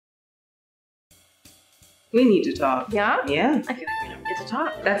We need to talk. Yeah? Yeah. I feel like we never get to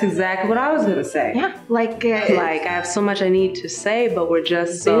talk. That's exactly what I was gonna say. Yeah, like I have so much I need to say, but we're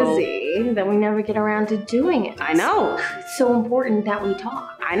just so busy that we never get around to doing it. I know. It's so important that we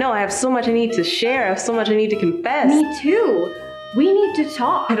talk. I know. I have so much I need to share. I have so much I need to confess. Me too. We need to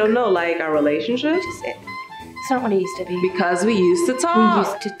talk. I don't know, like our relationship. It's not what it used to be. Because we used to talk. We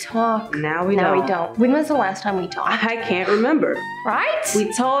used to talk. Now we don't. When was the last time we talked? I can't remember. Right?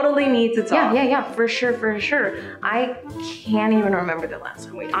 We totally need to talk. Yeah, for sure. I can't even remember the last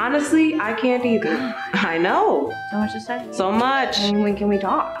time we talked. Honestly, I can't either. I know. So much to say. So much. I mean, when can we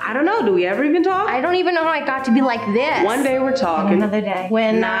talk? I don't know. Do we ever even talk? I don't even know how I got to be like this. One day we're talking. And another day.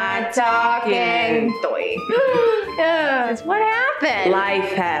 We're not talking. Yeah. It's what happened.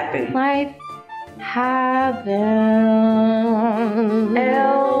 Life happened. Life happened.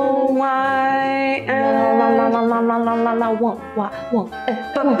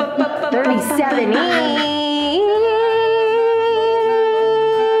 L-Y-L-37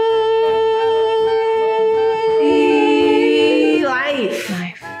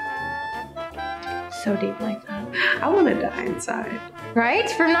 Life. So deep like that. I want to die inside. Right?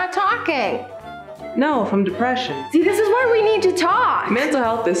 From not talking. No, from depression. See, this is why we need to talk. Mental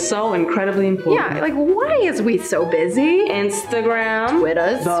health is so incredibly important. Yeah, like why is we so busy? Instagram,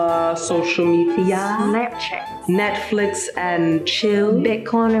 Twitters, the social media, Snapchat, Netflix and chill,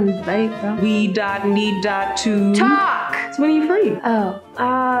 Bitcoin and vape, bro. We need to talk. It's when you're free.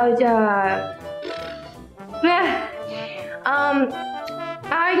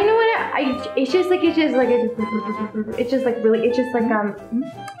 You know what? It's just like it's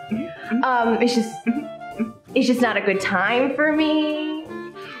just not a good time for me.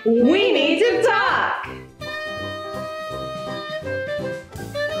 We need to talk.